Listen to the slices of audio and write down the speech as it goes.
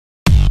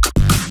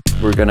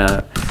we're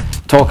gonna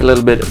talk a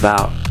little bit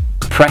about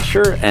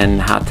pressure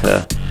and how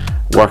to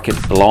work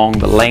it along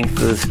the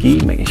length of the ski,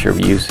 making sure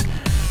we use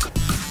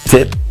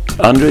tip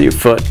under your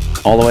foot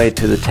all the way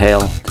to the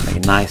tail to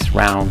make a nice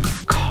round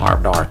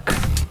carved arc.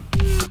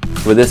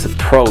 With this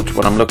approach,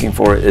 what I'm looking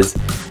for is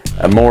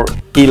a more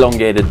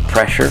elongated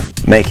pressure,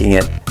 making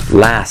it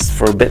last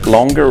for a bit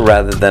longer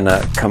rather than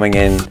coming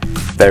in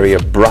very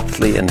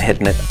abruptly and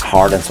hitting it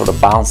hard and sort of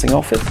bouncing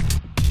off it.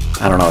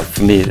 I don't know,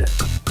 for me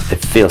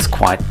it feels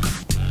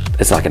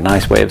it's like a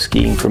nice way of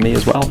skiing for me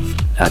as well.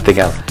 I think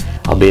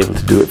I'll be able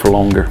to do it for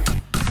longer.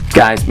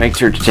 Guys, make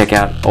sure to check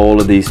out all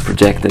of these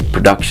Projected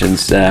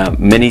Productions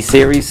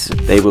mini-series.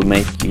 They will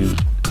make you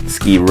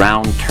ski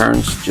round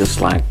turns just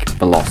like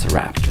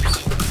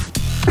velociraptors.